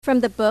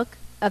From the book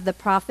of the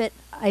prophet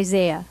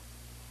Isaiah,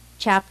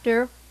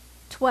 chapter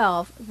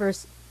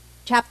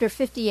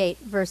 58,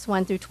 verse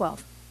 1 through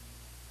 12.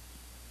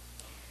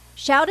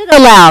 Shout it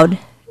aloud,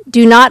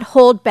 do not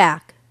hold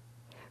back.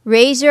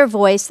 Raise your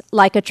voice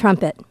like a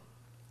trumpet.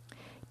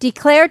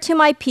 Declare to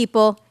my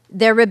people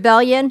their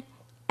rebellion,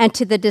 and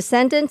to the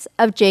descendants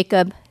of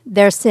Jacob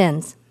their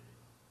sins.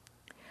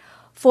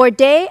 For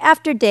day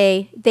after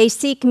day they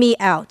seek me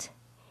out.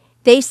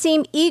 They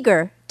seem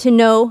eager to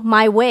know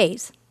my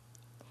ways,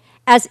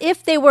 as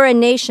if they were a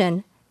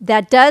nation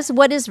that does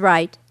what is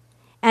right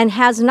and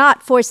has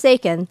not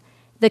forsaken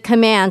the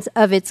commands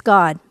of its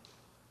God.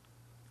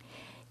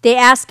 They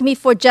ask me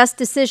for just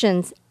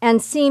decisions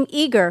and seem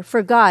eager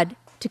for God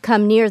to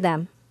come near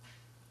them.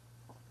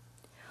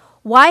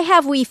 Why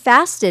have we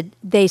fasted,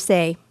 they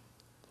say,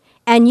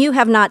 and you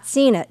have not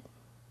seen it?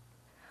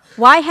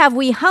 Why have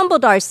we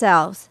humbled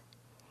ourselves,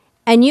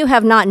 and you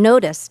have not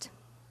noticed?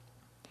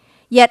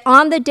 Yet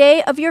on the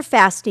day of your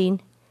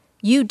fasting,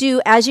 you do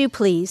as you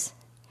please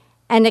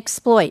and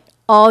exploit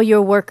all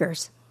your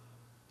workers.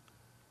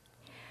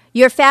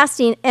 Your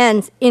fasting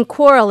ends in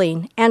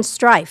quarreling and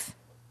strife,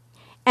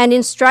 and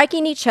in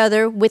striking each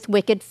other with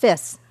wicked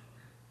fists.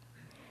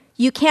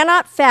 You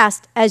cannot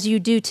fast as you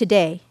do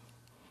today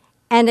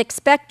and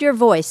expect your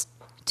voice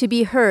to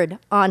be heard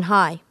on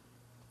high.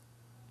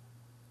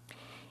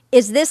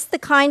 Is this the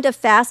kind of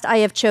fast I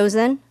have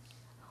chosen?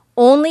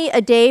 Only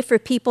a day for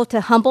people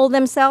to humble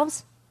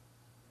themselves?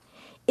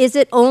 Is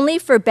it only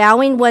for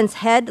bowing one's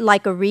head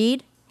like a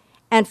reed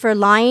and for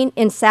lying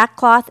in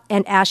sackcloth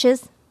and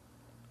ashes?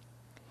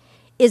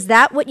 Is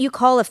that what you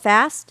call a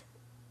fast?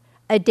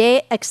 A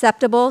day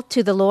acceptable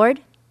to the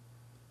Lord?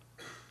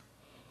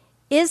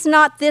 Is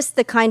not this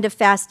the kind of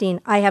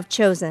fasting I have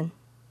chosen?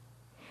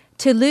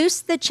 To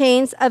loose the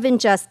chains of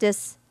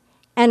injustice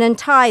and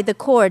untie the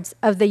cords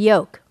of the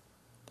yoke,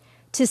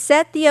 to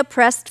set the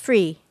oppressed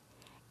free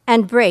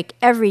and break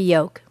every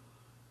yoke.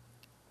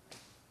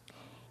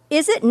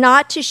 Is it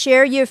not to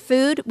share your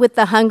food with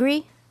the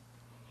hungry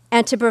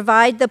and to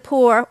provide the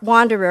poor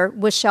wanderer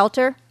with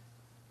shelter?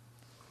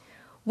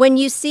 When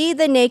you see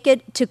the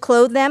naked, to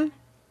clothe them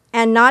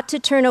and not to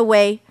turn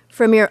away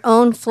from your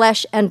own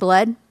flesh and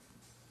blood?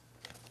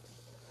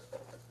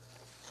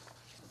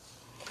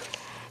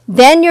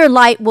 Then your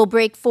light will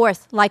break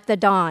forth like the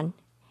dawn,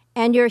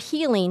 and your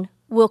healing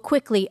will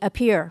quickly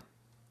appear.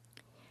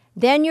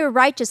 Then your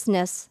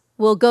righteousness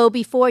will go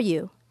before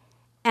you,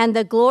 and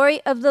the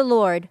glory of the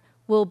Lord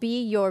will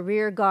be your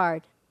rear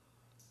guard.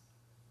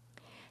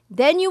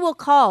 Then you will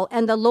call,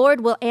 and the Lord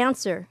will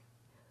answer.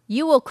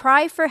 You will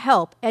cry for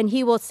help, and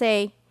he will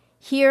say,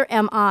 "Here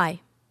am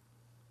I."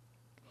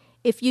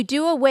 If you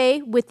do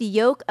away with the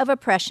yoke of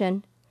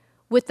oppression,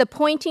 with the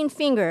pointing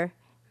finger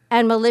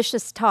and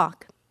malicious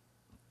talk,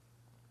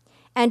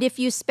 and if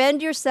you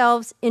spend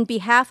yourselves in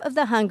behalf of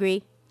the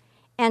hungry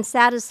and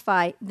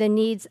satisfy the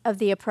needs of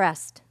the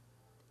oppressed,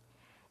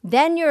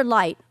 then your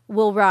light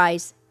will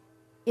rise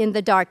in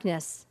the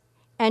darkness,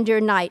 and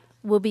your night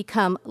will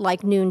become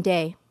like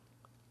noonday.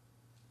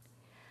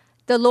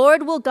 The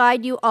Lord will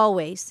guide you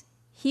always.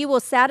 He will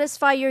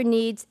satisfy your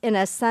needs in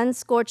a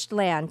sun-scorched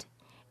land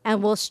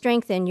and will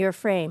strengthen your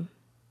frame.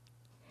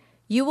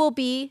 You will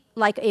be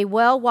like a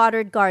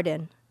well-watered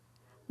garden,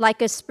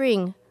 like a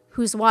spring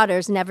whose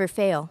waters never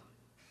fail.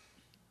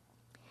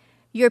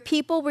 Your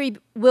people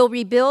will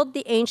rebuild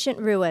the ancient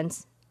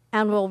ruins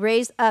and will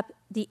raise up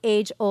the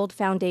age-old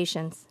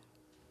foundations.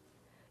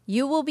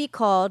 You will be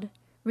called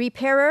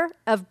repairer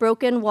of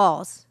broken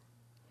walls,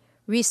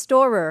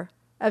 restorer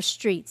of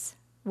streets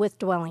with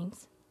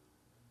dwellings.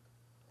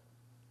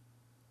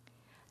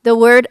 The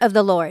word of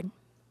the Lord.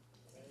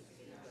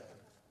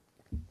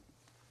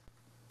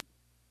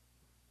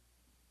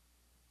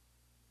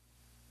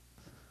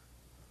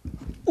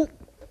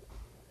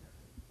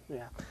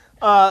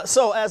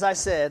 So as I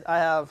said, I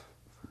have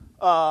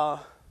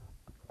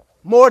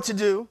more to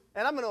do,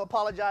 and I'm going to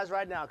apologize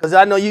right now because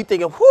I know you're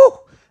thinking, whew,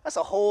 that's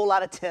a whole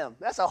lot of Tim.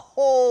 That's a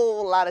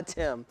whole lot of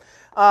Tim.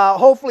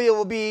 Hopefully it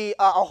will be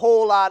a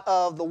whole lot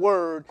of the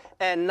word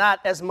and not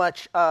as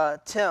much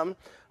Tim.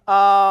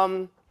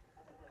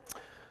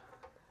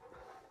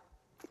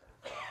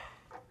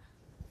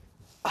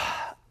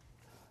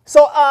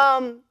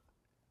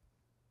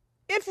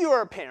 If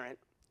you're a parent,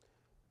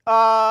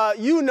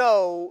 you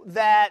know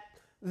that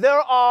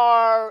there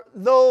are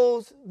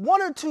those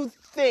one or two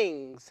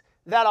things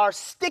that are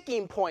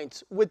sticking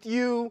points with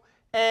you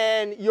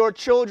and your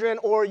children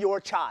or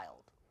your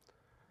child.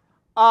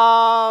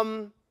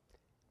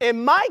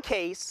 In my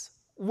case,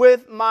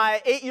 with my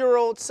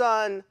 8-year-old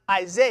son,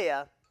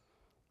 Isaiah,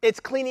 it's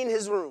cleaning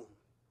his room.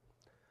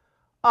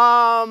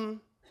 Now,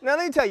 let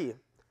me tell you,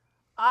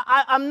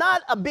 I'm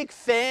not a big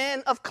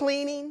fan of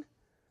cleaning.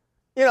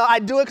 You know, I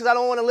do it because I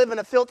don't want to live in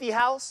a filthy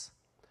house.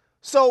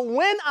 So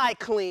when I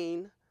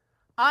clean,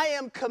 I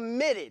am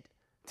committed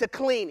to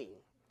cleaning.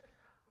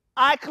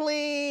 I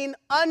clean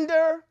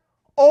under,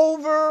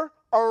 over,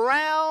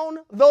 around,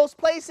 those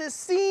places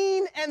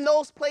seen and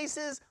those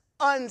places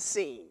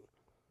unseen.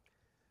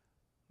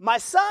 My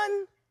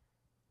son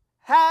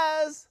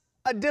has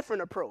a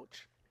different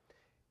approach.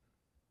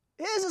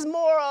 His is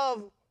more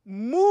of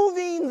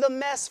moving the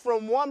mess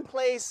from one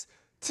place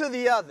to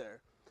the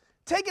other,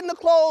 taking the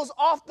clothes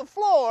off the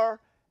floor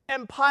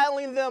and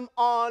piling them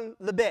on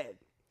the bed.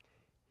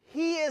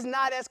 He is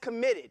not as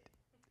committed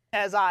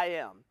as I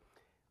am.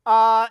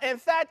 In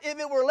fact, if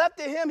it were left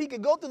to him, he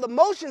could go through the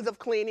motions of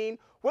cleaning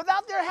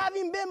without there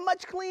having been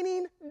much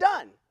cleaning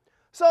done.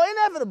 So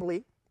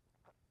inevitably,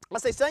 I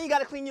say, son, you got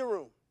to clean your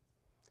room.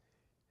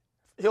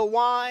 He'll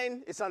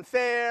whine, it's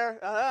unfair,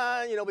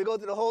 we go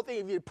through the whole thing.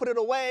 If you put it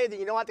away, then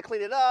you don't have to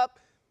clean it up.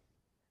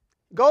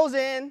 Goes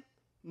in,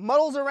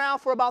 muddles around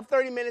for about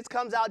 30 minutes,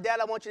 comes out, Dad,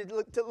 I want you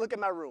to look at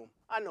my room.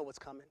 I know what's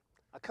coming.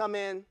 I come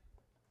in,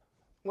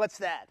 what's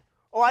that?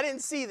 Oh, I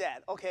didn't see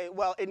that. Okay,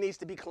 well, it needs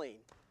to be cleaned.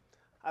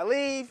 I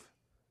leave,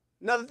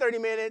 another 30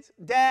 minutes.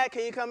 Dad,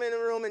 can you come in the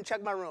room and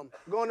check my room?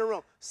 Go in the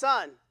room.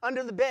 Son,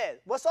 under the bed.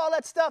 What's all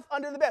that stuff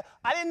under the bed?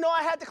 I didn't know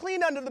I had to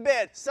clean under the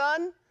bed.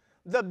 Son,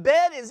 the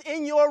bed is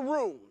in your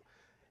room.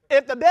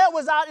 If the bed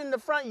was out in the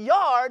front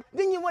yard,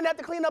 then you wouldn't have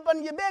to clean up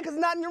under your bed because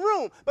it's not in your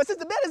room. But since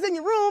the bed is in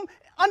your room,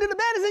 under the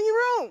bed is in your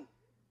room.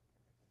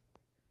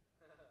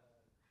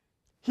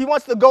 He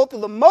wants to go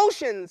through the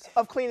motions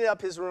of cleaning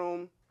up his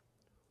room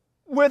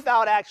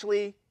without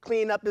actually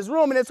cleaning up his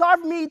room. And it's hard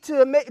for me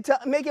to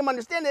make him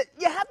understand that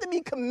you have to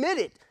be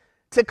committed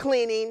to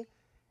cleaning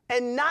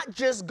and not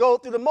just go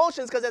through the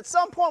motions, because at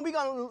some point we're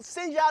going to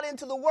send you out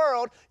into the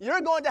world.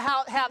 You're going to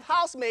have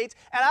housemates,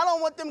 and I don't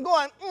want them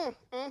going,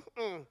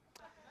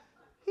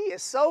 He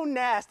is so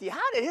nasty.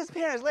 How did his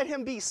parents let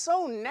him be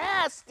so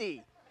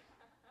nasty?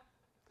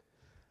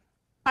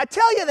 I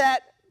tell you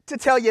that to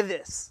tell you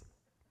this.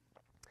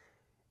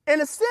 In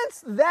a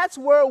sense, that's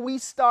where we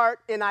start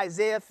in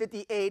Isaiah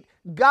 58.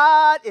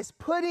 God is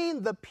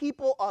putting the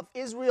people of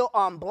Israel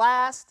on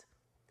blast.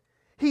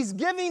 He's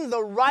giving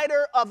the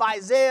writer of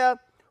Isaiah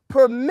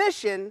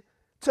permission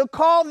to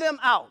call them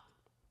out.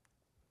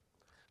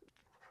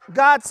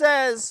 God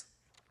says,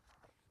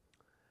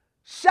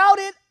 shout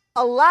it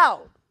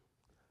aloud.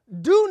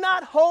 Do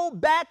not hold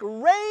back.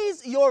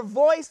 Raise your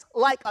voice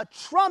like a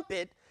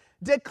trumpet.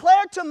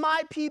 Declare to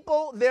my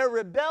people their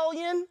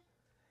rebellion,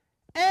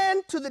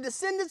 and to the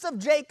descendants of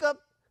Jacob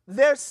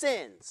their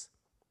sins.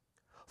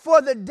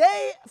 For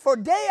day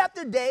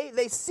after day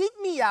they seek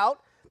me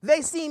out.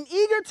 They seem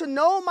eager to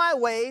know my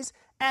ways,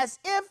 as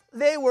if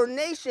they were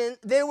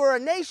a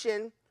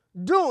nation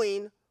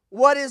doing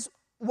what is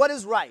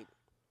right,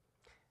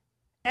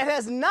 and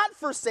has not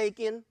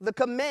forsaken the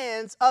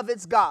commands of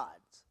its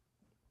gods.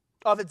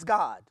 Of its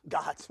God.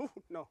 Gods.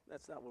 No,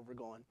 that's not where we're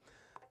going.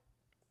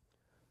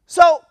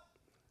 So,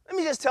 let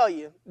me just tell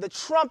you, the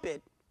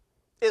trumpet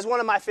is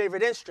one of my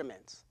favorite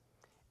instruments.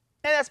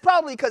 And that's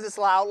probably because it's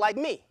loud like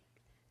me.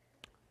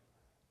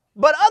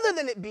 But other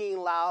than it being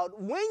loud,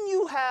 when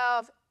you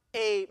have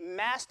a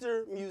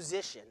master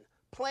musician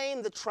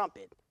playing the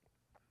trumpet,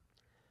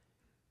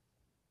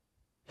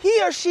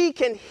 he or she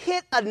can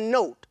hit a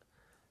note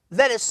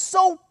that is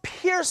so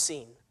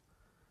piercing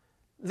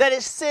that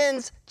it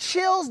sends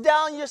chills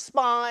down your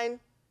spine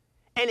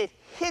and it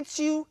hits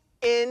you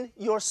in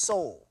your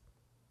soul.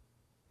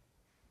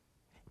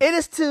 It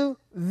is to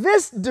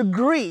this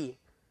degree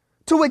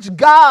to which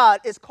God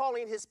is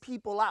calling his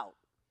people out.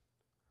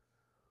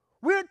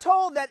 We're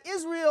told that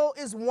Israel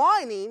is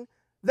whining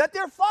that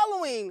they're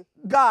following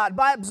God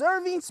by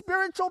observing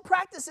spiritual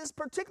practices,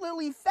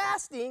 particularly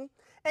fasting,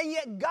 and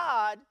yet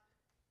God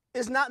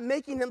is not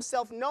making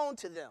himself known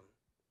to them.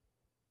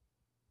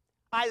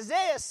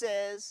 Isaiah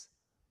says,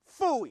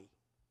 phooey.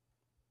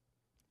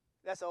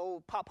 That's an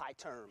old Popeye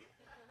term.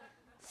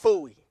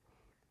 Phooey.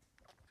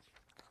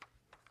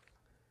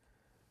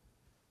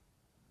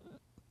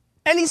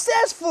 And he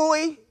says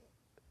phooey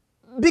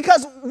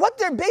because what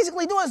they're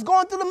basically doing is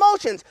going through the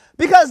motions,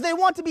 because they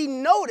want to be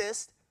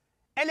noticed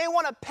and they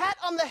want a pat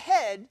on the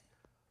head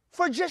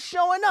for just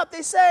showing up.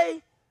 They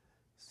say,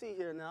 see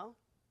here now.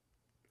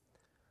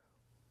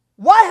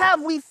 Why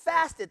have we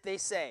fasted, they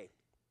say,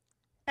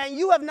 and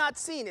you have not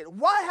seen it?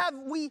 Why have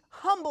we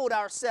humbled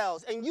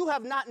ourselves and you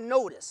have not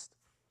noticed?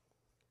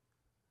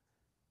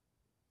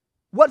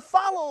 What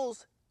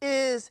follows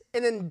is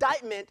an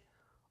indictment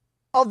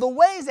of the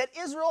ways that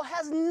Israel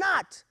has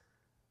not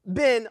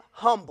been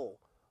humble,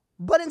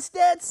 but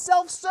instead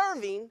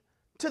self-serving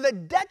to the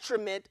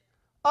detriment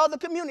of the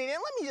community. And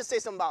let me just say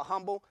something about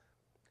humble.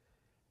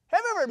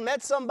 Have you ever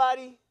met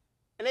somebody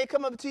and they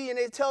come up to you and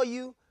they tell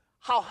you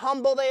how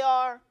humble they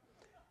are?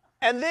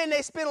 And then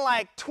they spend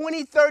like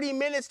 20, 30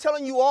 minutes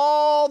telling you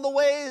all the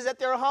ways that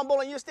they're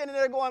humble, and you're standing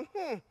there going,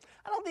 I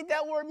don't think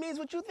that word means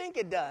what you think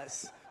it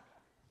does.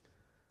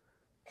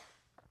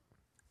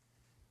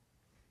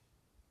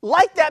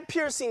 Like that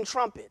piercing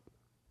trumpet,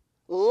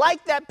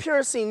 like that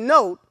piercing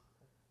note,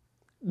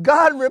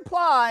 God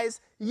replies,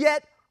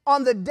 yet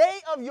on the day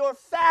of your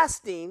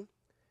fasting,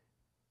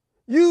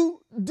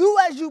 you do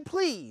as you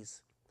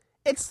please,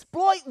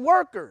 exploit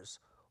workers,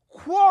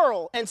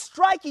 quarrel, and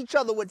strike each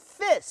other with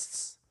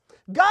fists.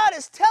 God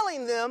is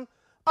telling them,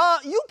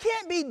 you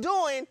can't be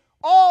doing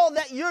all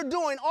that you're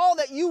doing, all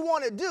that you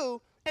want to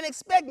do, and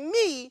expect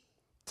me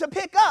to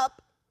pick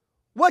up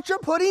what you're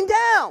putting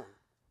down.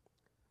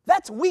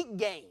 That's weak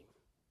game,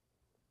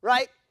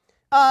 right?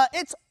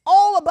 It's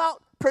all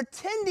about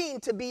pretending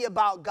to be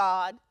about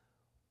God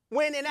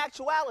when in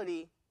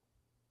actuality,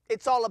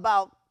 it's all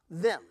about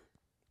them.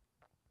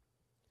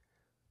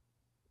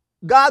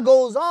 God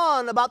goes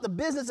on about the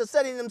business of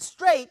setting them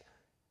straight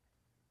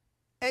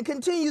and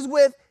continues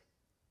with,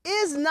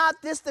 is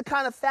not this the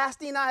kind of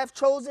fasting I have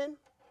chosen?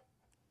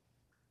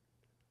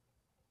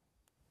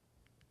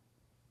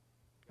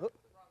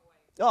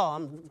 Oh,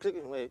 I'm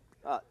clicking. Wait.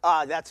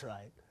 That's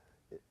right.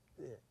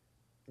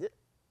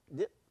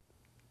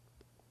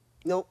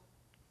 Nope.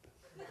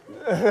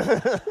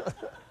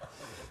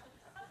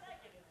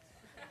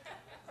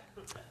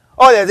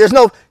 Oh, yeah, there's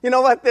no, you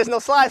know what? There's no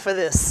slide for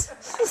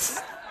this.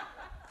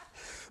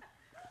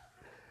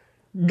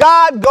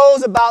 God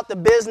goes about the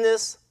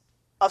business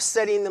of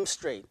setting them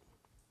straight.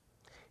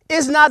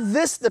 Is not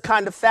this the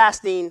kind of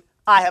fasting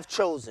I have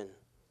chosen?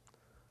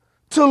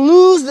 To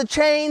loose the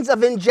chains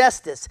of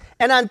injustice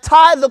and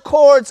untie the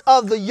cords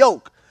of the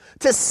yoke,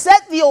 to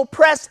set the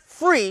oppressed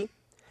free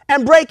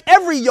and break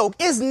every yoke.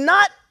 Is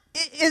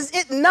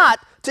it not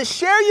to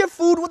share your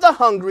food with the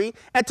hungry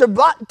and to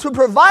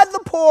provide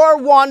the poor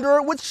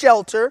wanderer with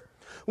shelter,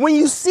 when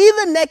you see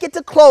the naked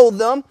to clothe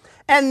them,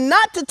 and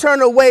not to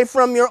turn away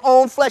from your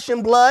own flesh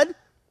and blood?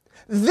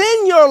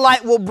 Then your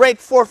light will break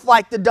forth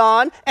like the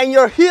dawn, and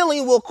your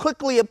healing will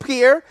quickly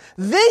appear.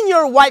 Then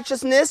your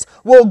righteousness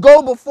will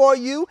go before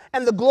you,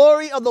 and the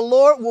glory of the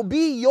Lord will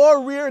be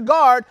your rear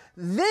guard.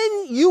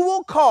 Then you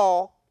will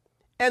call,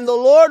 and the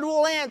Lord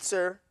will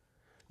answer.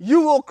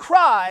 You will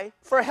cry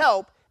for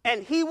help,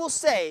 and he will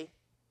say,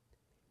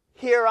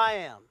 here I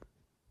am.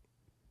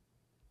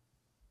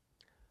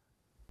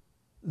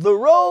 The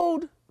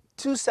road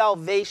to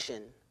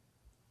salvation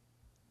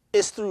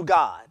is through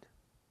God.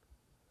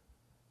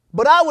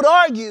 But I would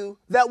argue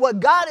that what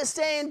God is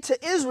saying to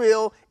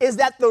Israel is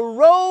that the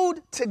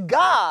road to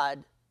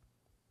God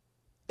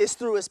is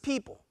through his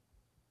people.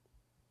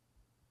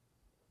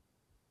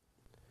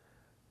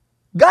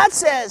 God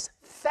says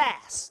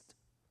fast,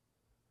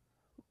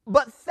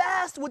 but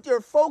fast with your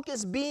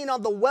focus being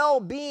on the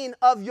well-being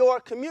of your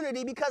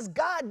community, because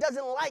God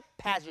doesn't like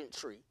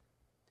pageantry.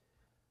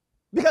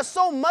 Because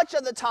so much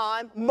of the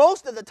time,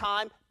 most of the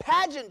time,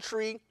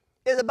 pageantry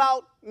is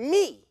about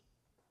me.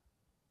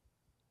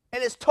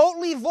 And it's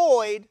totally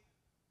void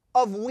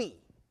of we.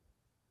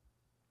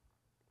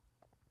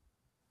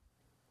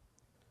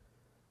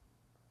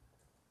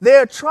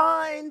 They're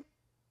trying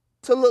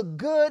to look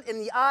good in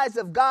the eyes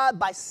of God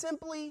by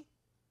simply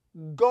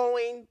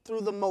going through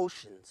the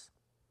motions.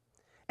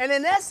 And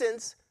in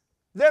essence,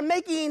 they're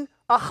making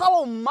a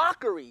hollow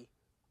mockery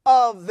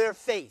of their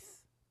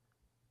faith.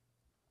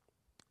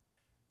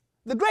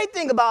 The great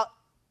thing about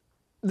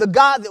the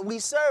God that we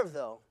serve,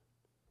 though,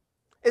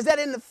 is that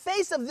in the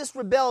face of this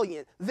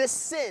rebellion, this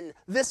sin,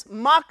 this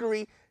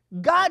mockery,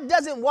 God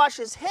doesn't wash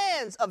his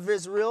hands of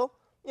Israel.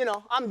 You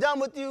know, I'm done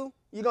with you.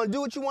 You're going to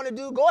do what you want to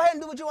do. Go ahead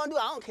and do what you want to do.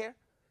 I don't care.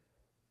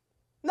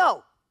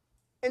 No.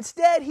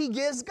 Instead, he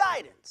gives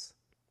guidance.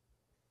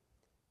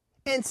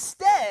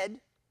 Instead,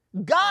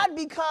 God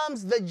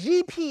becomes the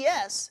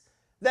GPS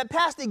that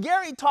Pastor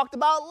Gary talked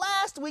about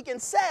last week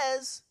and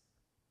says,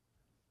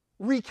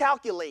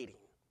 recalculating.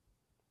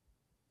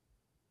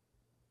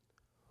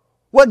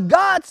 What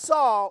God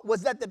saw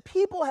was that the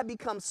people had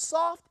become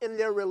soft in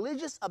their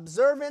religious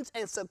observance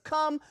and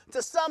succumbed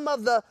to some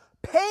of the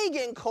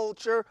pagan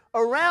culture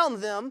around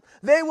them.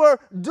 They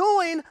were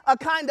doing a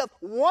kind of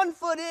 1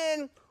 foot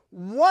in,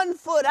 1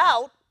 foot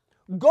out,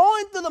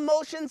 going through the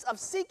motions of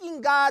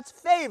seeking God's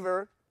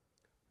favor,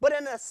 but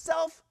in a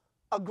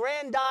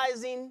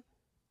self-aggrandizing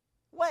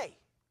way.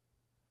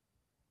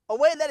 A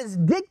way that is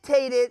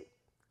dictated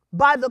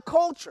by the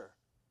culture.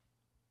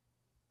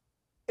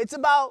 It's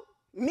about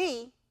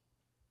me,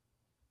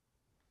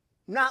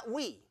 not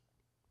we.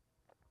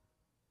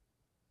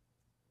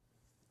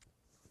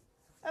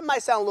 That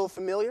might sound a little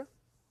familiar.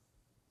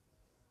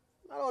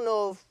 I don't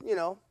know if,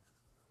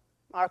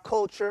 our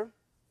culture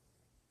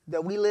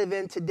that we live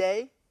in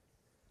today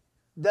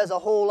does a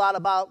whole lot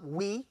about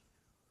we,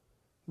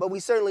 but we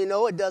certainly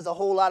know it does a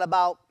whole lot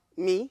about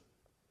me.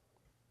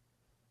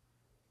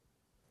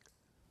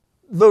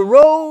 The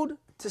road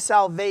to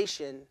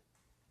salvation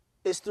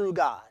is through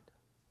God.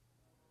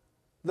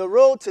 The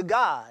road to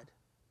God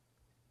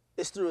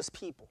is through his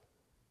people.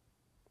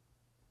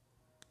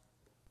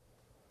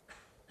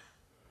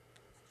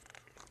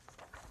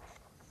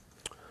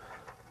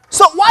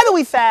 So why do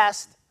we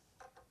fast?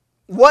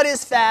 What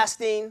is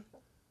fasting?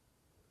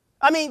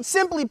 I mean,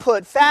 simply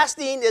put,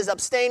 fasting is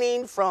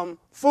abstaining from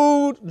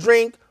food,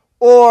 drink,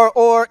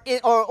 or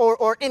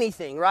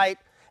anything, right?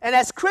 And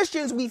as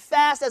Christians, we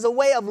fast as a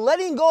way of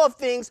letting go of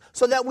things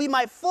so that we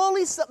might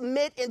fully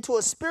submit into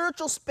a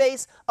spiritual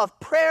space of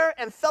prayer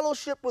and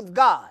fellowship with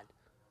God.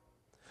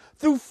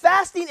 Through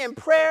fasting and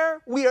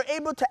prayer, we are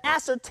able to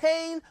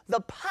ascertain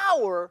the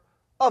power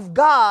of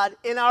God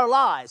in our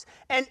lives.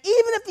 And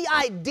even if the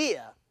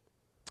idea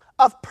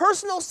of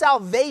personal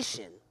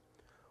salvation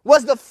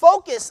was the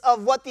focus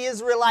of what the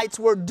Israelites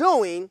were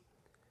doing,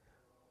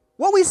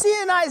 what we see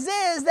in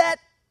Isaiah is that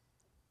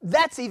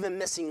that's even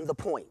missing the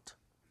point.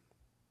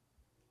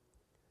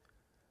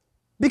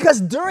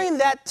 Because during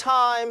that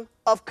time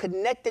of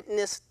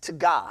connectedness to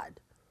God,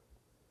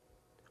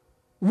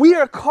 we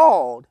are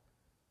called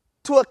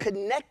to a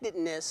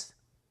connectedness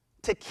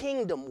to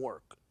kingdom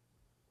work.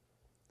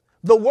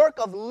 The work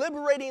of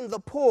liberating the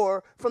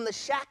poor from the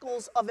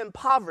shackles of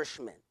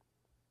impoverishment.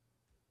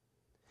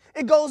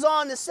 It goes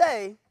on to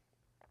say,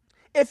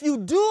 if you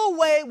do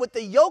away with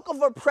the yoke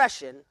of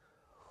oppression,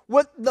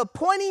 with the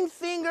pointing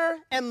finger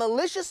and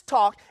malicious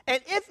talk,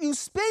 and if you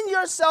spend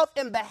yourself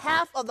in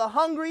behalf of the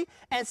hungry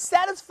and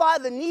satisfy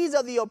the needs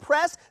of the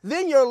oppressed,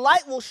 then your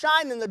light will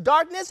shine in the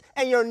darkness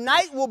and your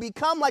night will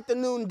become like the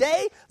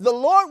noonday. The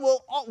Lord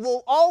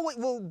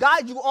will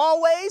guide you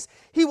always.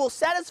 He will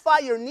satisfy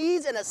your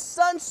needs in a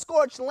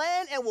sun-scorched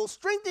land and will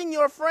strengthen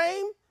your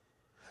frame.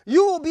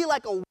 You will be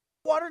like a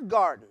watered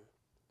garden,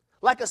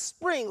 like a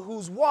spring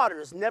whose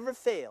waters never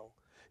fail.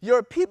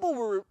 Your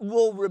people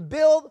will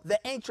rebuild the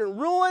ancient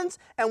ruins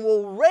and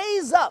will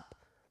raise up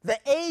the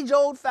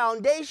age-old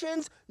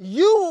foundations.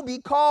 You will be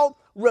called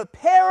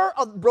repairer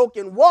of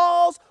broken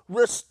walls,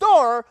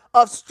 restorer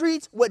of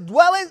streets with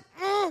dwellings.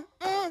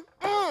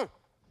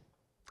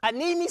 I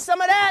need me some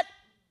of that.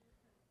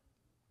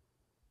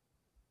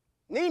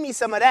 Need me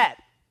some of that.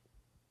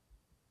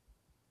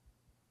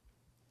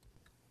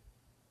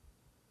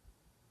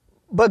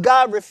 But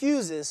God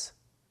refuses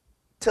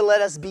to let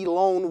us be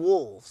lone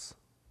wolves.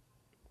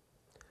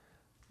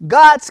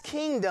 God's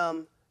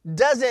kingdom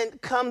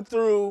doesn't come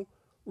through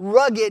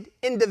rugged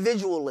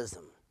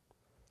individualism.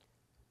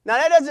 Now,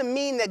 that doesn't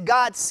mean that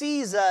God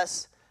sees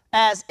us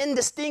as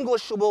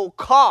indistinguishable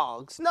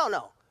cogs.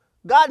 No.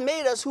 God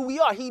made us who we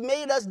are. He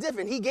made us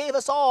different. He gave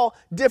us all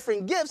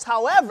different gifts.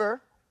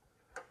 However,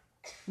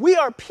 we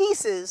are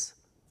pieces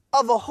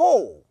of a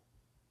whole.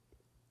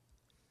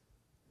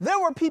 There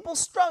were people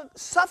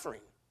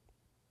suffering.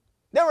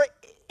 There were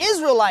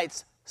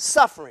Israelites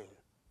suffering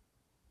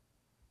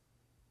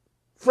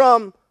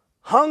from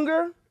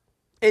hunger,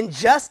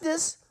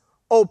 injustice,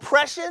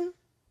 oppression.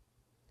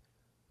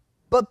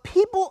 But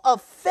people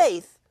of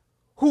faith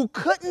who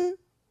couldn't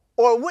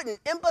or wouldn't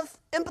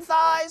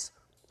empathize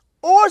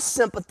or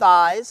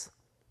sympathize,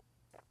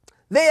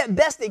 they at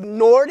best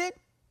ignored it,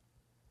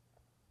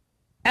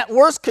 at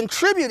worst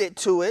contributed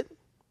to it,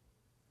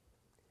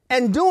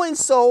 and doing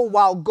so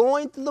while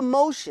going through the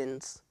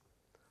motions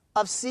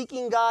of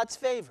seeking God's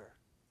favor.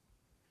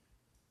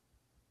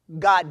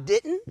 God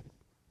didn't,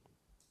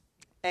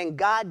 and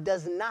God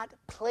does not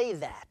play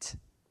that.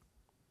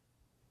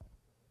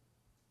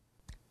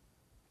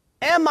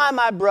 Am I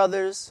my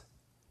brother's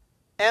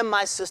and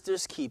my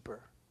sister's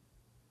keeper?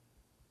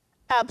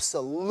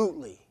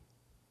 Absolutely,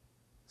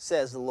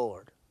 says the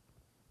Lord.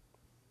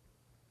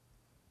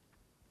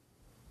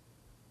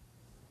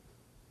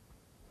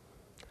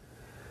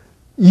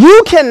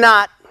 You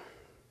cannot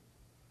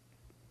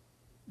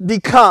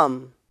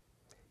become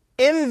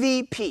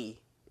MVP,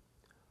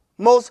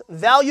 most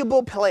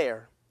valuable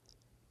player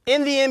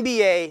in the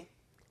NBA,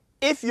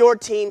 if your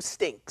team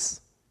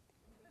stinks.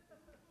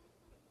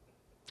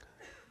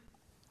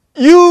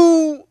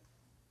 In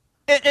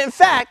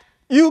fact,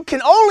 you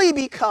can only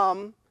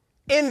become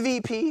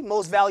MVP,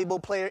 most valuable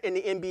player in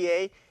the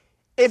NBA,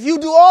 if you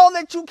do all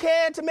that you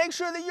can to make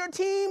sure that your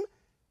team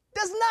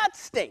does not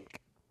stink.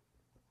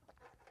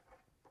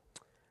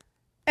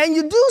 And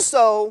you do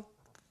so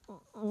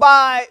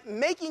by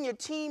making your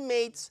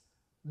teammates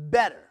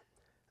better.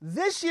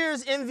 This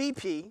year's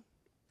MVP,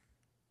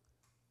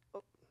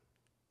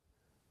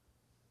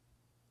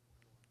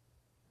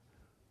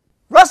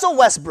 Russell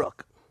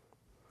Westbrook.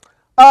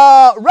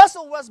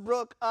 Russell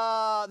Westbrook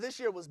this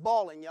year was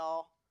balling,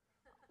 y'all.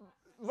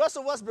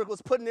 Russell Westbrook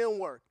was putting in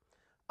work.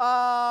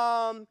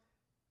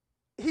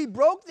 He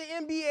broke the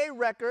NBA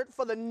record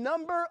for the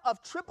number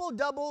of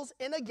triple-doubles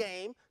in a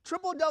game.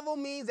 Triple-double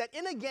means that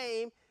in a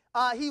game,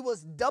 he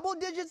was double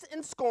digits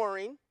in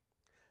scoring,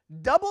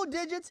 double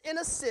digits in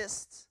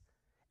assists,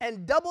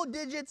 and double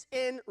digits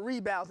in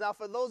rebounds. Now,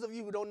 for those of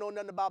you who don't know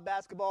nothing about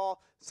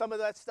basketball, some of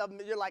that stuff,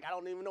 you're like, I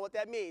don't even know what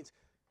that means.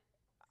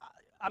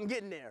 I'm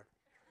getting there.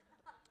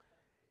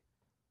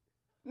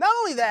 Not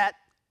only that,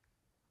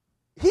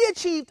 he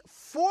achieved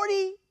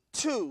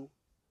 42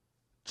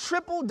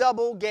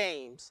 triple-double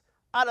games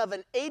out of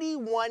an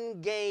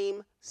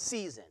 81-game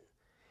season.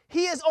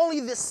 He is only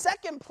the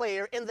second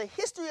player in the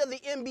history of the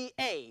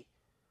NBA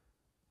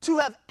to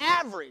have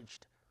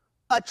averaged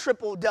a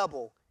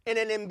triple-double in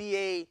an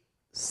NBA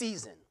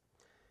season.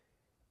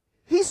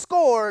 He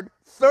scored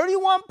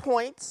 31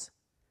 points,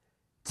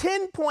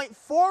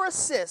 10.4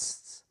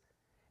 assists,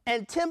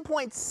 and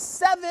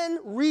 10.7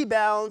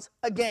 rebounds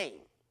a game.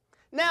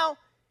 Now,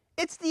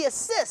 it's the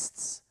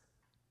assists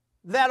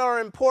that are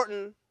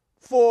important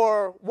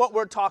for what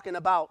we're talking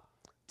about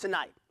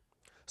tonight.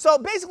 So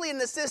basically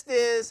an assist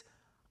is,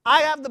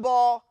 I have the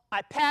ball,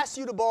 I pass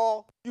you the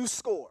ball, you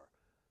score,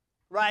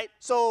 right?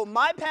 So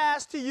my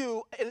pass to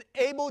you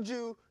enabled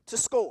you to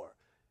score.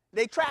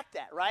 They track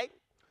that, right?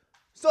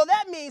 So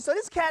that means, so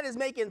this cat is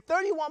making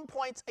 31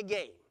 points a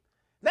game.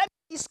 That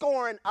means he's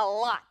scoring a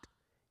lot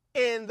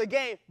in the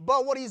game.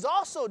 But what he's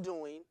also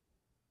doing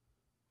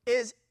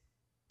is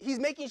he's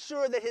making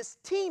sure that his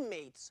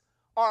teammates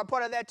are a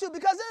part of that too.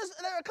 Because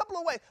there are a couple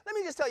of ways. Let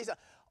me just tell you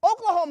something.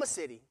 Oklahoma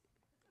City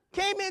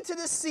came into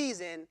this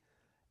season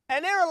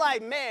and they were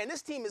like, man,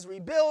 this team is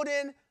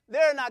rebuilding.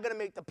 They're not going to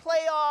make the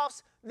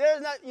playoffs.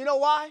 There's not, you know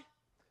why?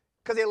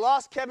 Because they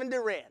lost Kevin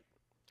Durant.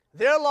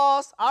 Their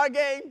loss, our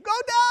game, go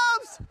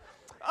Dubs!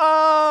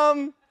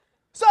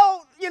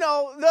 So, it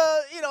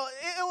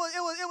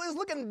was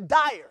looking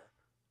dire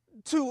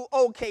to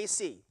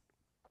OKC.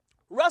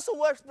 Russell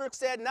Westbrook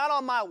said, not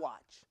on my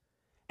watch.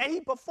 And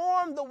he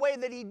performed the way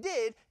that he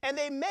did, and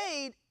they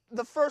made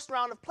the first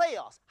round of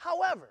playoffs.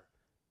 However,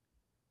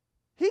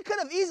 he could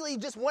have easily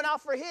just went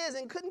out for his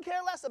and couldn't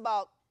care less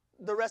about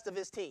the rest of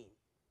his team.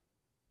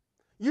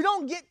 You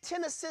don't get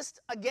 10 assists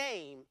a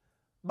game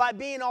by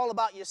being all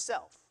about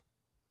yourself.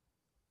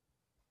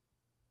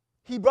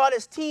 He brought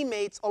his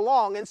teammates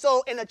along, and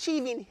so in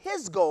achieving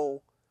his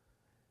goal,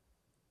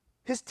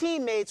 his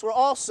teammates were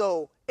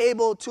also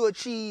able to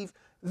achieve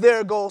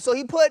their goal. So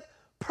he put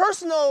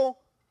personal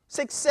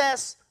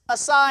success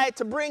aside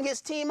to bring his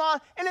team on,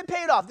 and it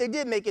paid off. They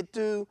did make it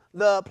through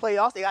the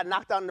playoffs. They got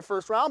knocked out in the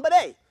first round, but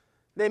hey,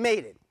 they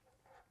made it.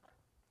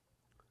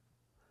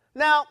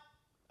 Now,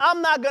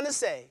 I'm not going to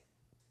say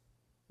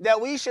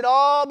that we should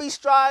all be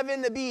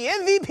striving to be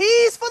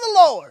MVPs for the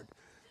Lord.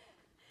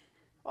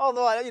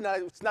 Although,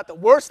 it's not the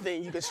worst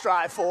thing you can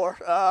strive for.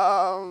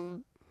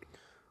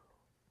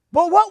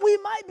 But what we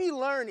might be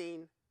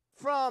learning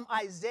from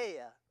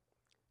Isaiah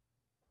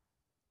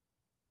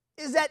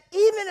is that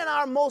even in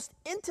our most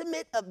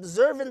intimate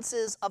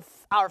observances of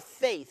our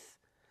faith,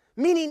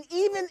 meaning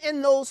even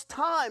in those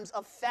times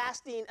of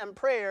fasting and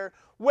prayer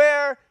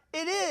where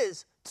it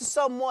is to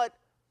somewhat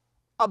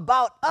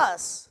about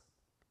us,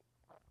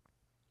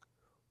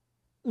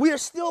 we are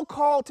still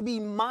called to be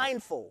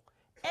mindful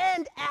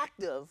and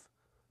active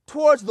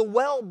towards the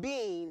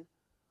well-being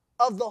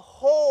of the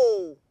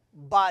whole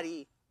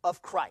body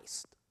of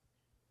Christ.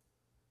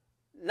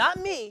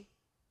 Not me,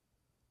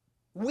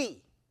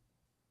 we.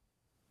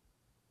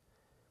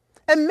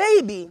 And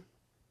maybe,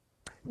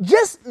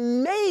 just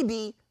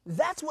maybe,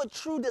 that's what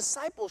true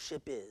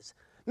discipleship is.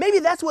 Maybe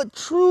that's what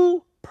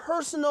true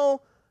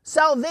personal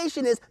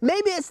salvation is.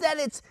 Maybe it's that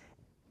it's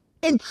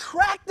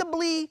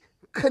intractably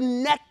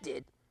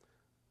connected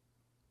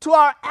to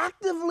our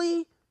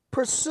actively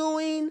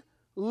pursuing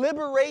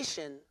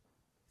liberation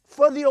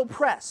for the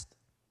oppressed.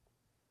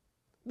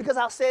 Because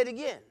I'll say it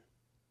again.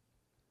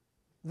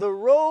 The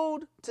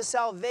road to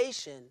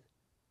salvation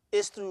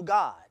is through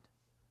God.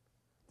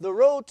 The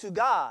road to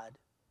God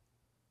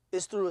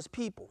is through his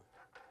people.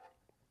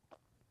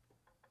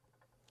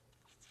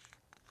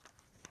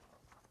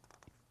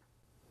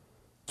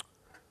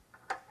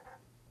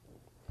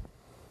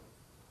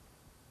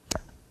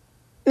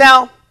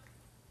 Now,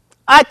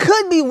 I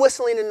could be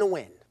whistling in the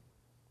wind.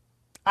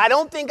 I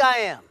don't think I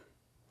am.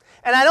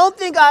 And I don't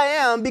think I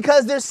am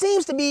because there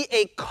seems to be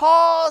a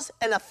cause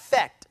and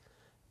effect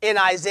in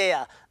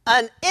Isaiah.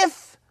 An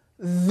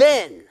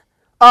if-then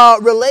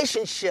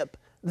relationship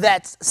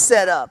that's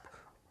set up,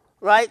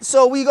 right?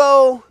 So we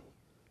go,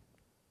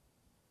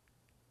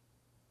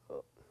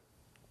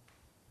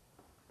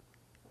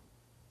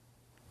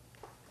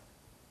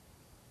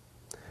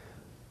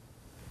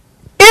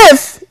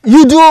 if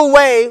you do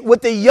away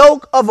with the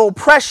yoke of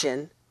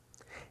oppression,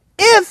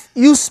 if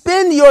you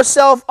spend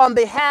yourself on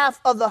behalf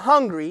of the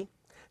hungry,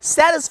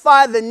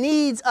 satisfy the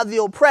needs of the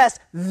oppressed,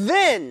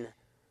 then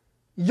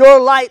your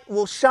light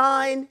will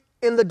shine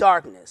in the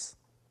darkness.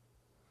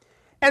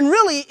 And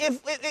really,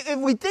 if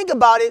we think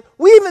about it,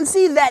 we even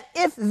see that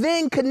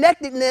if-then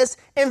connectedness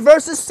in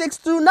verses 6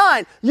 through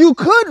 9. You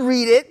could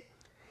read it,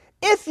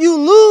 if you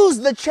lose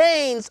the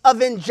chains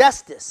of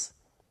injustice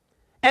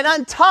and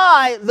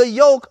untie the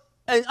yoke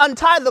and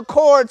untie the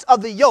cords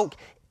of the yoke,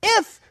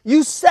 if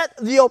you set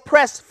the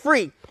oppressed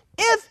free,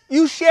 if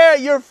you share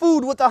your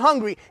food with the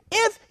hungry,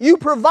 if you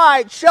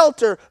provide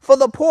shelter for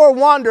the poor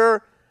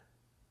wanderer,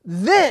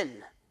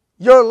 then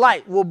your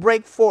light will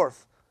break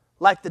forth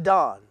like the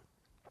dawn.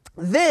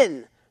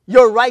 Then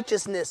your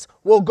righteousness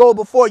will go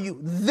before you.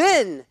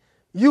 Then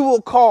you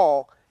will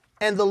call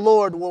and the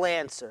Lord will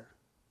answer.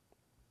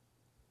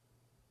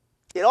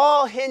 It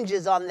all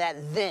hinges on that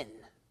then.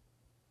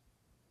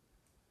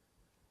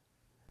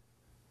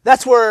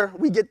 That's where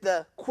we get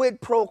the quid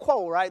pro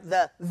quo, right?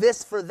 The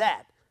this for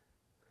that.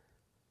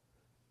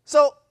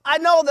 So I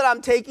know that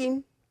I'm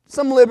taking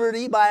some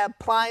liberty by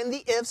applying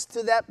the ifs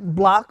to that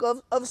block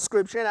of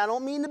scripture, and I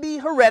don't mean to be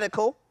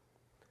heretical.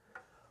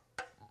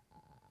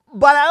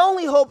 But I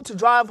only hope to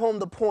drive home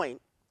the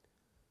point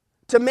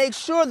to make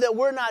sure that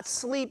we're not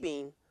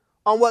sleeping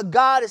on what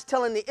God is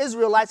telling the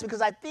Israelites,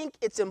 because I think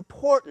it's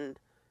important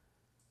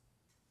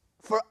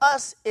for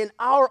us in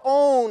our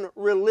own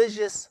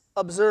religious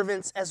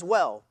observance as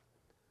well.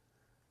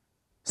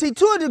 See,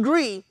 to a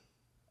degree,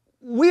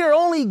 we are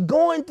only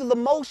going through the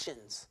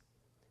motions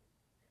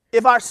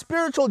if our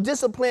spiritual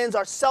disciplines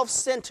are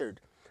self-centered,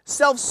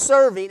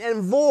 self-serving,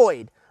 and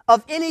void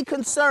of any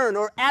concern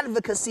or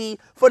advocacy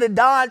for the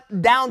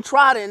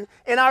downtrodden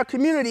in our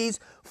communities,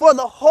 for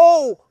the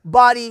whole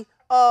body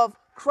of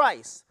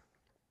Christ.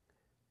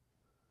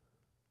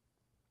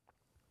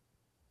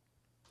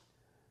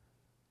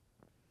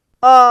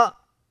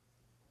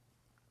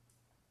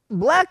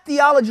 Black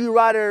theology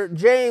writer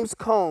James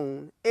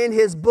Cone, in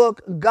his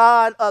book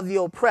God of the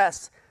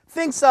Oppressed,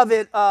 thinks of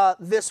it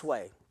this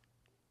way.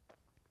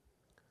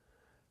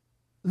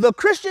 The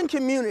Christian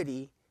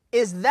community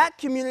is that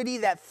community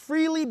that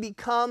freely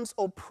becomes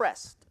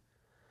oppressed.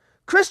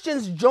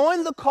 Christians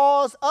join the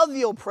cause of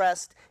the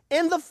oppressed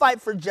in the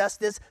fight for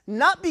justice,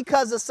 not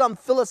because of some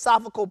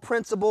philosophical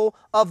principle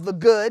of the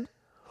good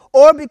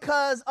or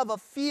because of a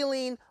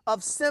feeling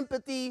of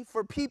sympathy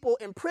for people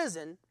in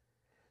prison.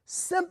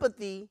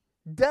 Sympathy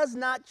does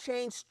not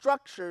change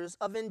structures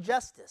of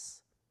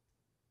injustice.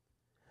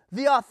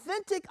 The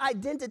authentic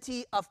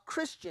identity of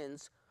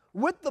Christians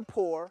with the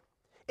poor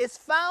is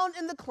found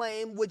in the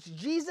claim which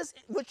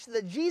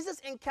the Jesus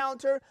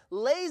encounter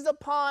lays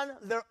upon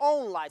their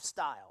own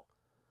lifestyle,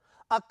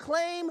 a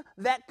claim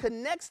that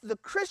connects the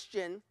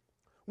Christian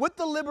with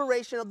the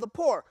liberation of the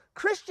poor.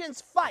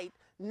 Christians fight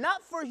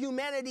not for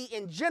humanity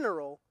in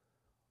general,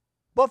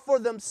 but for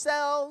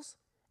themselves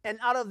and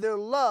out of their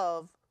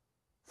love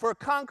for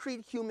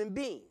concrete human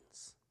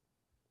beings.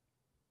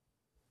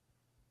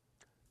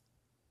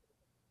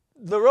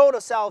 The road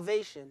of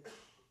salvation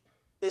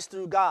is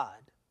through God.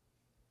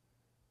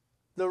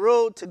 The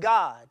road to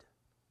God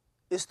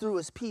is through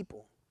his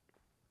people.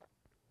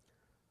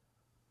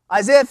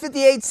 Isaiah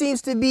 58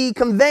 seems to be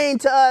conveying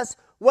to us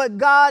what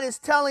God is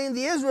telling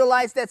the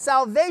Israelites, that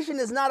salvation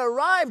is not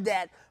arrived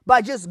at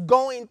by just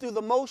going through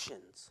the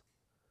motions.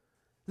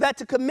 That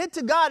to commit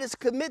to God is to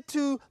commit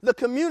to the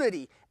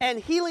community and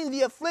healing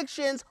the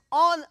afflictions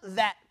on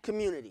that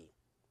community.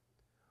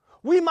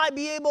 We might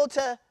be able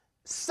to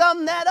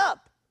sum that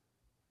up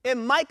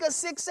in Micah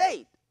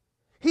 6:8.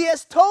 He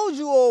has told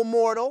you, O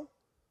mortal,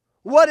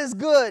 what is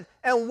good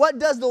and what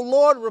does the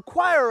Lord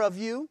require of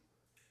you?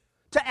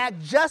 To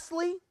act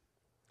justly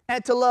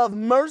and to love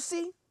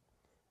mercy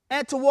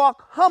and to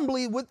walk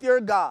humbly with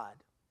your God.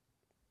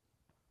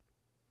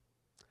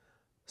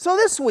 So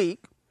this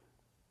week,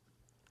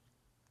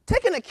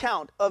 take an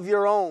account of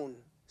your own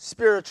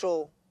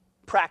spiritual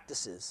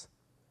practices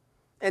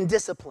and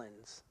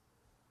disciplines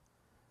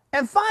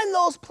and find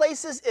those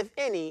places, if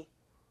any,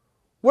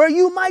 where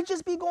you might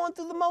just be going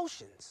through the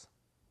motions,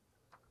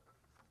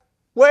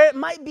 where it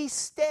might be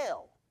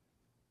stale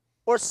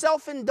or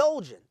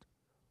self-indulgent,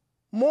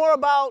 more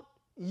about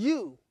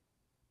you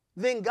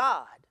than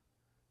God,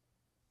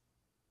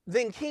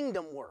 than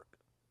kingdom work.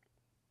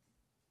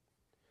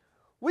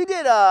 We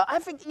did, I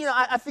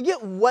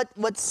forget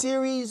what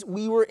series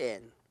we were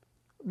in,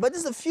 but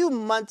this is a few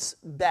months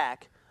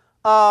back.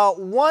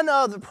 One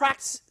of the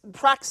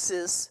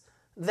practices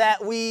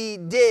that we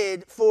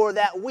did for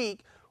that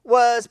week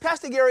was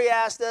Pastor Gary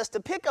asked us to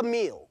pick a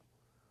meal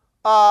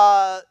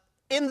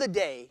in the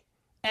day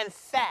and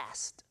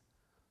fast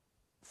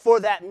for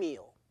that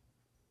meal.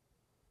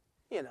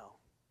 You know,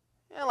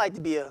 I like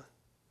to be a,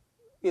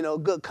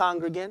 good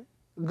congregant,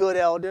 good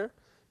elder.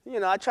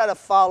 I try to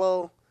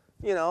follow,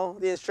 the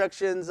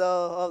instructions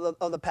of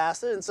the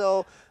pastor. And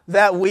so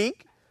that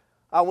week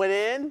I went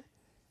in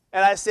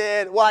and I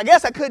said, well, I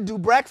guess I could do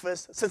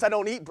breakfast since I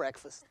don't eat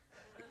breakfast.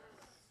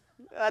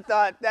 I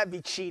thought that'd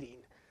be cheating.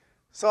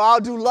 So I'll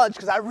do lunch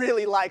because I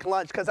really like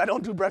lunch because I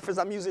don't do breakfast.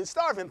 I'm usually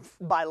starving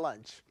by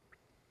lunch.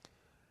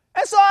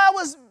 And so I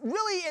was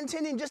really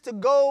intending just to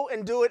go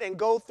and do it and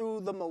go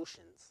through the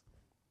motions.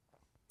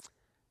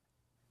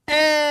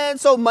 And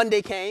so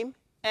Monday came,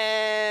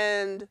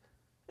 and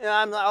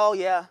I'm like, oh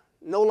yeah,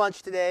 no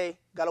lunch today.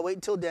 Got to wait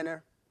until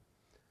dinner.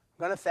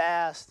 I'm going to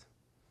fast.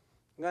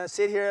 I'm going to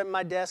sit here at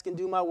my desk and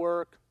do my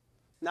work,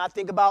 not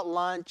think about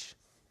lunch,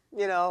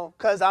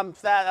 because I'm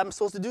fat. I'm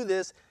supposed to do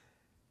this.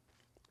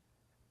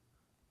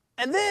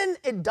 And then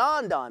it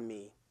dawned on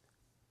me,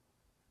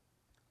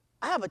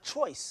 I have a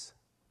choice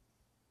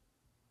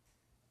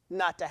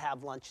not to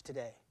have lunch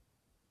today.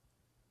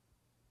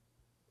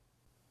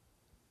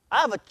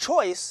 I have a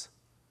choice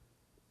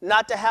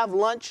not to have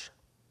lunch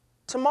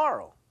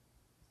tomorrow.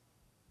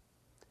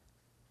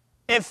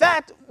 In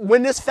fact,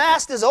 when this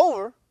fast is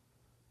over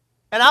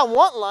and I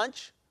want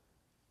lunch,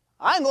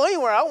 I ain't going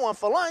anywhere I want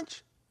for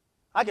lunch.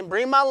 I can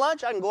bring my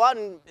lunch. I can go out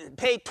and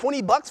pay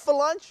 $20 for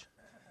lunch.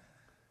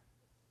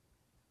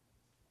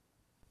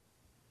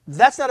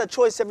 That's not a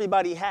choice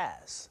everybody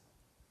has.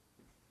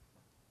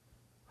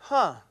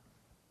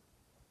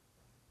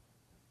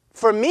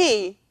 For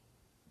me,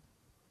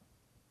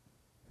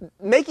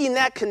 making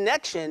that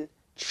connection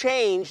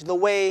changed the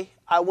way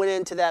I went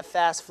into that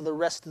fast for the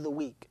rest of the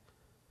week.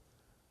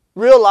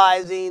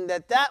 Realizing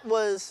that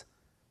was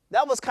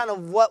kind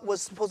of what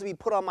was supposed to be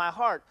put on my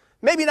heart.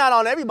 Maybe not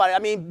on everybody. I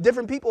mean,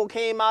 different people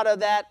came out of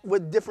that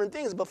with different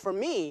things. But for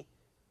me,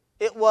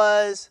 it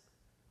was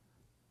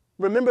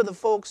remember the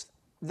folks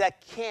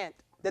that can't,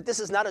 that this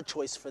is not a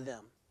choice for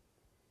them.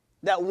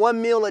 That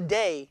one meal a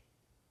day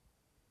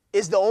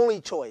is the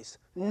only choice.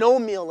 no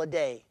meal a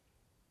day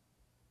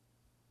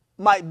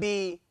might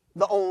be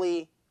the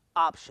only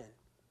option.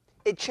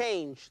 It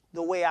changed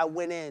the way I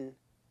went in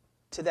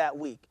to that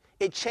week.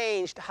 It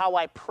changed how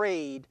I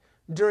prayed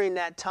during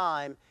that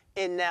time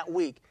in that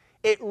week.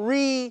 It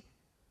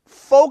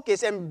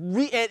refocused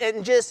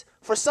and just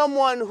for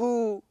someone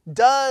who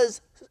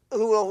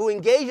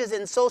engages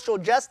in social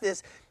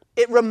justice,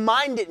 it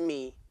reminded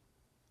me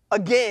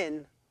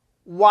again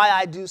why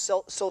I do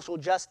social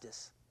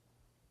justice.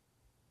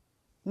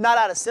 Not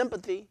out of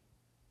sympathy,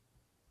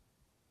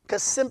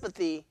 because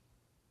sympathy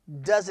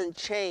doesn't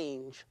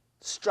change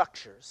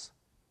structures.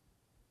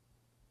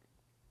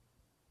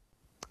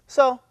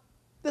 So,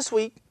 this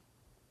week,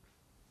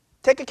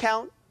 take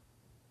account,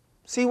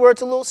 see where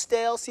it's a little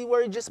stale, see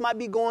where you just might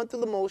be going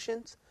through the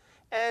motions,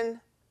 and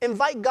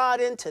invite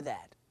God into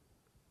that.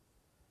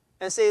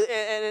 And say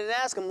and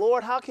ask him,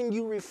 Lord, how can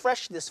you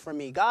refresh this for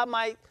me? God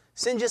might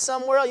send you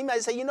somewhere else. You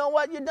might say, you know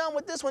what, you're done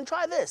with this one,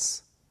 try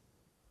this.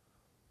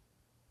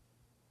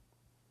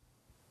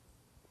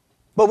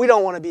 But we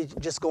don't want to be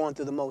just going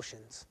through the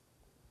motions.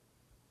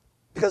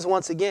 Because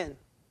once again,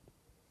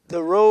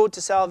 the road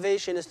to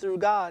salvation is through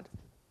God,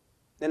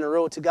 and the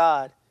road to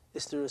God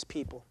is through his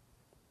people.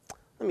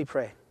 Let me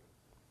pray.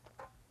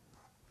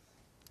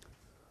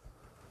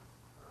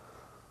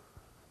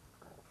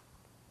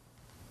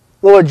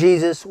 Lord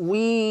Jesus,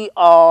 we're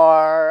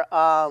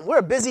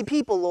a busy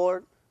people,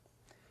 Lord.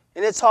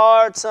 And it's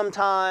hard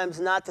sometimes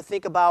not to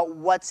think about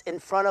what's in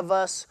front of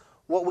us,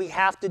 what we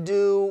have to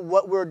do,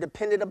 what we're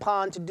dependent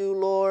upon to do,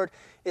 Lord.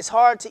 It's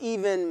hard to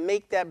even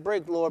make that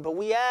break, Lord. But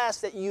we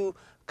ask that you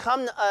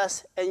come to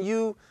us and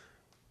you,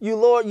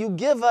 Lord, you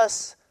give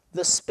us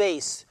the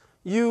space.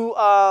 You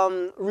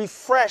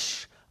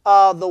refresh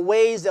the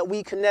ways that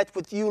we connect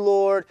with you,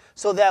 Lord,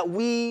 so that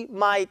we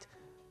might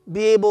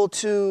be able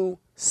to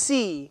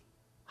see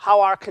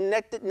how our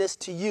connectedness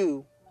to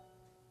you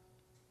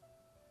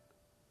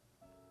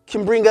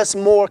can bring us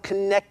more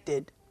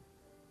connected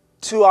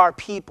to our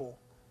people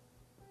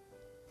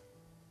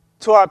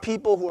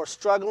who are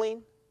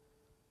struggling,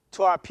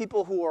 to our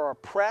people who are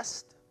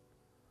oppressed.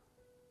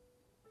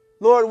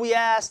 Lord, we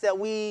ask that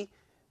we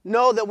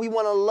know that we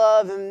want to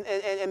love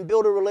and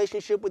build a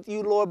relationship with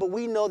you, Lord, but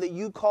we know that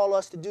you call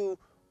us to do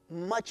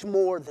much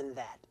more than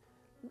that.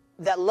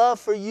 That love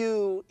for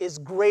you is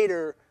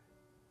greater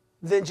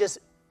than just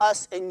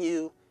us and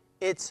you.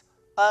 It's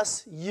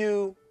us,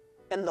 you,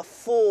 and the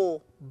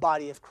full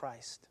body of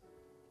Christ.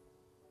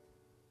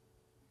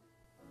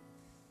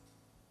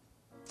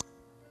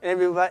 And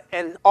everybody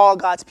and all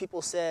God's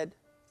people said,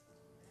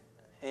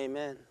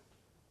 amen.